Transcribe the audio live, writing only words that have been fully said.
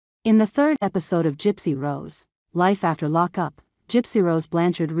In the third episode of Gypsy Rose, Life After Lockup, Gypsy Rose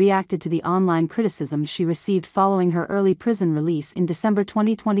Blanchard reacted to the online criticism she received following her early prison release in December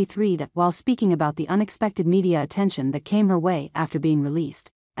 2023 while speaking about the unexpected media attention that came her way after being released,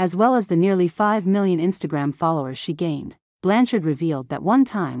 as well as the nearly 5 million Instagram followers she gained. Blanchard revealed that one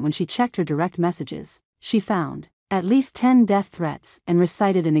time when she checked her direct messages, she found at least 10 death threats and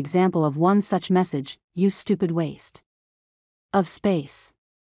recited an example of one such message: "You stupid waste of space.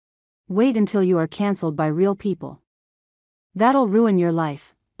 Wait until you are cancelled by real people. That'll ruin your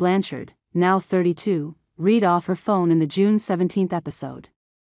life." Blanchard, now 32, read off her phone in the June 17 episode.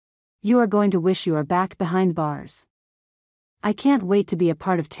 "You are going to wish you are back behind bars. I can't wait to be a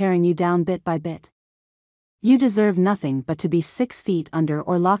part of tearing you down bit by bit. You deserve nothing but to be 6 feet under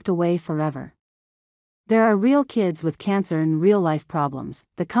or locked away forever. There are real kids with cancer and real-life problems,"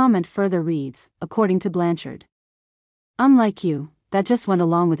 the comment further reads, according to Blanchard. "Unlike you, that just went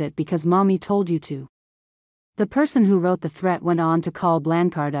along with it because mommy told you to." The person who wrote the threat went on to call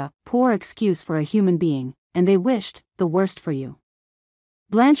Blanchard a poor excuse for a human being, and they wished the worst for you.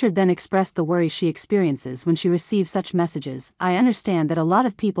 Blanchard then expressed the worry she experiences when she receives such messages. "I understand that a lot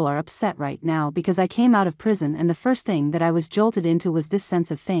of people are upset right now because I came out of prison and the first thing that I was jolted into was this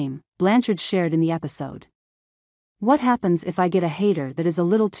sense of fame," Blanchard shared in the episode. "What happens if I get a hater that is a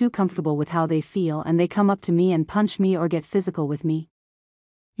little too comfortable with how they feel and they come up to me and punch me or get physical with me?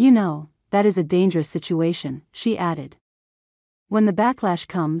 You know, that is a dangerous situation," she added. "When the backlash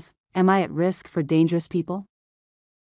comes, am I at risk for dangerous people?"